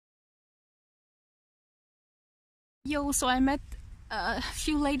Yo, so I met a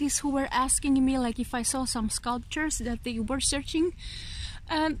few ladies who were asking me like if I saw some sculptures that they were searching,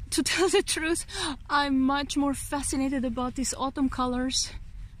 and to tell the truth, I'm much more fascinated about these autumn colors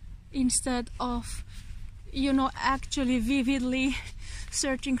instead of, you know, actually vividly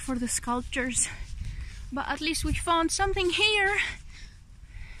searching for the sculptures. But at least we found something here.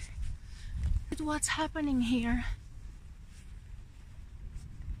 What's happening here?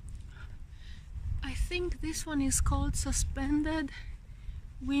 I think this one is called Suspended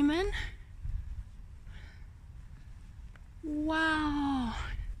Women. Wow,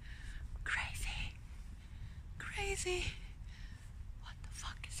 crazy, crazy. What the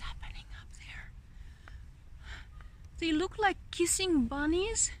fuck is happening up there? They look like kissing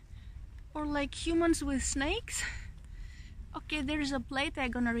bunnies or like humans with snakes. Okay, there's a plate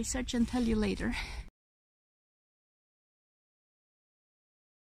I'm gonna research and tell you later.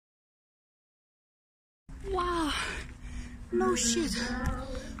 Wow, no shit.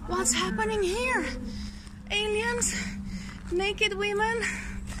 What's happening here? Aliens? Naked women?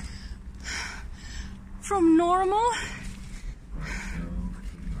 From normal?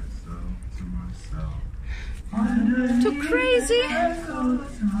 To crazy?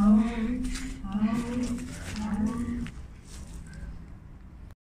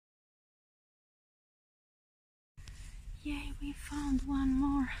 Yay, we found one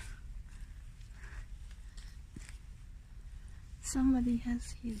more. Somebody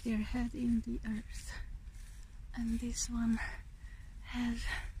has hit their head in the earth, and this one has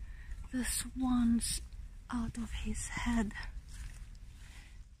the swans out of his head.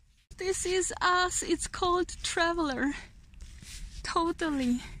 This is us. It's called Traveler.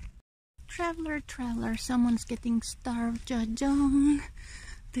 Totally. Traveler, traveler. Someone's getting starved. Ja-jong.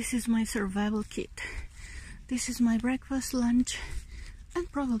 This is my survival kit. This is my breakfast, lunch, and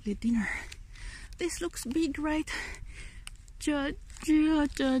probably dinner. This looks big, right? Ja, ja,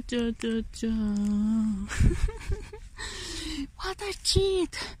 ja, ja, ja, ja. What a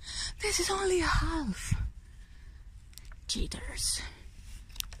cheat! This is only a half. Cheaters.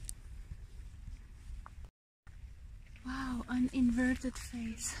 Wow, an inverted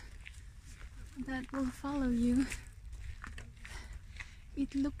face. That will follow you.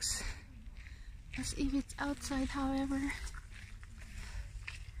 It looks as if it's outside, however.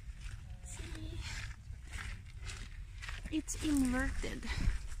 See? It's inverted.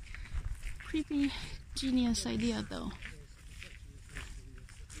 Pretty genius idea though.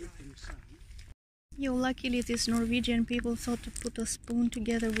 Yo, luckily these Norwegian people thought to put a spoon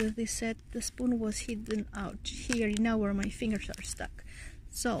together with this set. The spoon was hidden out here, now where my fingers are stuck.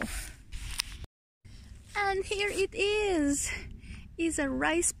 So, and here it is a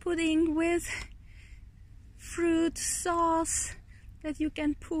rice pudding with fruit sauce that you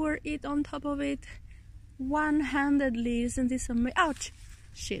can pour it on top of it one-handedly. Isn't this amazing? Ouch!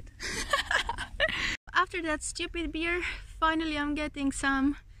 Shit. After that stupid beer, finally I'm getting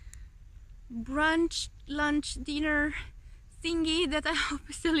some brunch, lunch, dinner thingy that I hope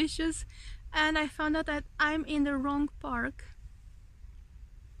is delicious, and I found out that I'm in the wrong park.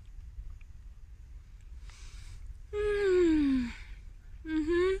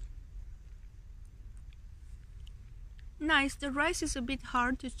 Nice. The rice is a bit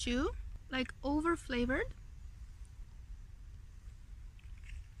hard to chew, like over flavored.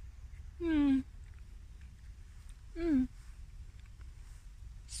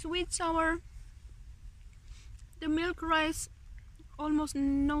 Sweet, sour. The milk rice, almost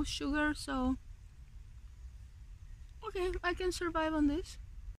no sugar, so okay, I can survive on this.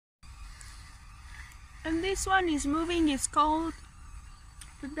 And this one is moving. It's called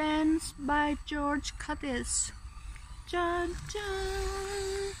The Dance by George Curtis. Ja, ja.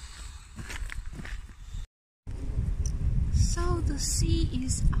 So the sea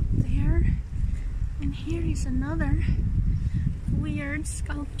is up there, and here is another weird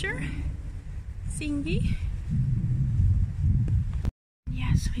sculpture thingy.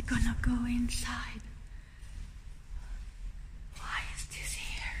 Yes, we're gonna go inside. Why is this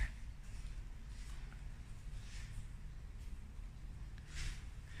here?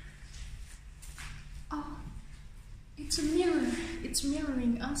 Oh, it's a mirror. It's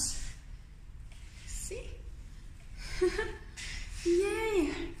mirroring us. See?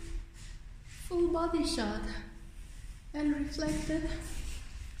 Yay! Full body shot and reflected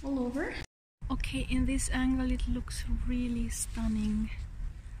all over. Okay, in this angle it looks really stunning,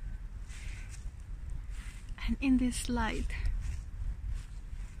 and in this light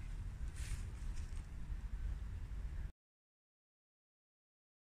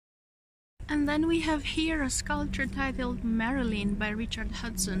And then we have here a sculpture titled Marilyn by Richard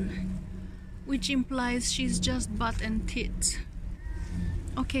Hudson, which implies she's just butt and tits.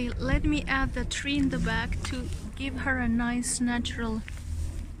 Okay, let me add the tree in the back to give her a nice natural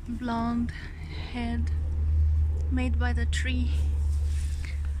blonde head made by the tree.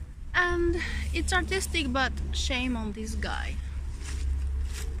 And it's artistic, but shame on this guy.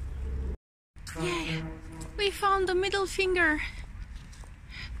 Yay! We found the middle finger.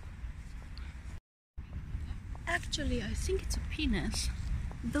 Actually, I think it's a penis.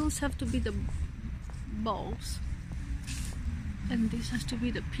 Those have to be the balls. And this has to be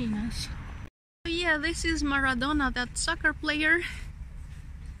the penis. So yeah, this is Maradona, that soccer player.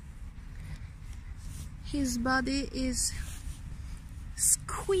 His body is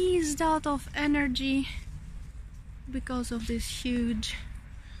squeezed out of energy because of this huge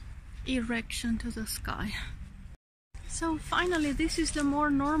erection to the sky. So finally, this is the more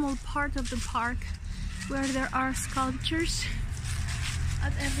normal part of the park, where there are sculptures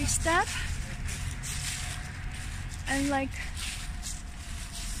at every step, and like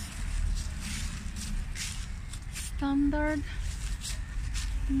standard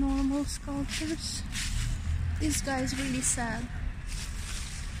normal sculptures. This guy is really sad.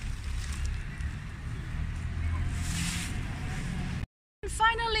 And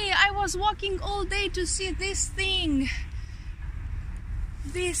finally, I was walking all day to see this thing.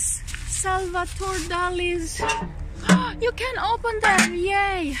 This Salvador Dali's. You can open them,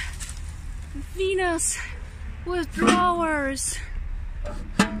 yay! Venus with drawers.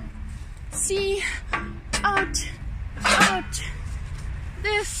 See, out.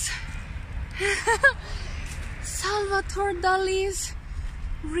 This Salvador Dali's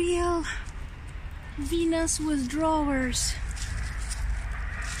real Venus with drawers.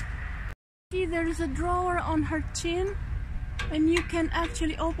 See, there's a drawer on her chin, and you can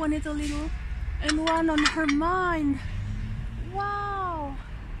actually open it a little, and one on her mind. Wow!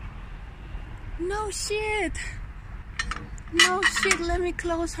 No shit! No shit, let me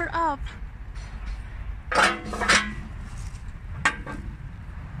close her up.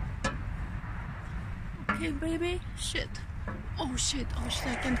 Okay, baby. Shit. Oh shit,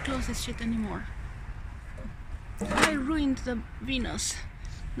 I can't close this shit anymore. I ruined the Venus.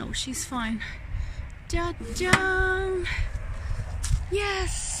 No, she's fine. Ja-jam!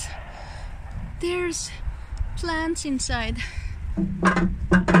 Yes! There's plants inside.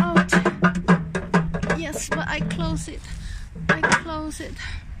 Out! Yes, but I close it.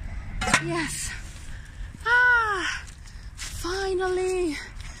 Yes! Ah! Finally!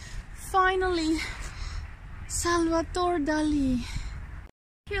 Salvador Dali.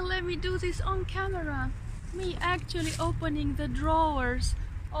 Okay, let me do this on camera. Me actually opening the drawers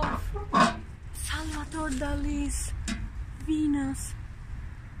of Salvador Dali's Venus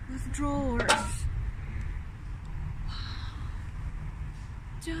with drawers.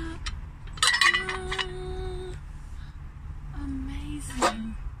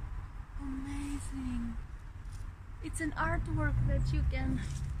 Amazing. It's an artwork that you can,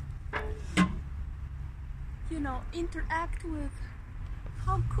 you know, interact with.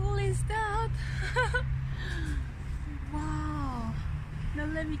 How cool is that? Wow. Now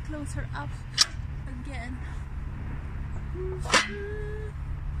let me close her up again.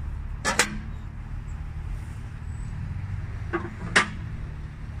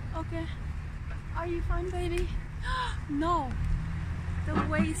 Okay. Are you fine, baby? No. The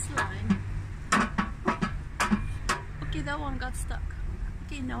waistline. Okay, that one got stuck.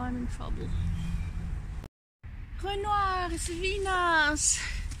 Okay, now I'm in trouble. Renoir, Venus.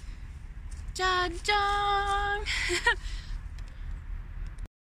 Ja-jang.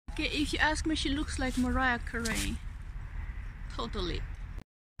 Okay, if you ask me, she looks like Mariah Carey. Totally.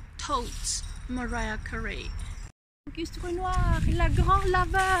 Totes Mariah Carey. Auguste Renoir, la grande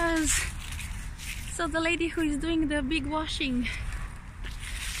laveuse. So the lady who is doing the big washing.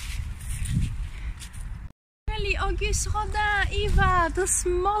 Really, Auguste Rodin, Eva, the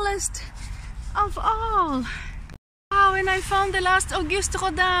smallest of all. Wow, and I found the last Auguste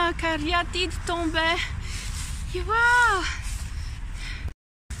Rodin, Cariatide tombée. Wow!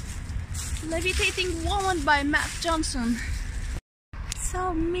 Levitating Woman by Matt Johnson.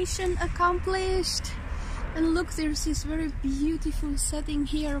 So, mission accomplished. And look, there's this very beautiful setting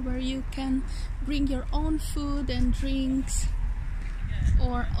here where you can bring your own food and drinks,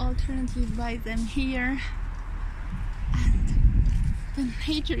 or alternately buy them here. And the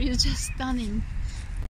nature is just stunning.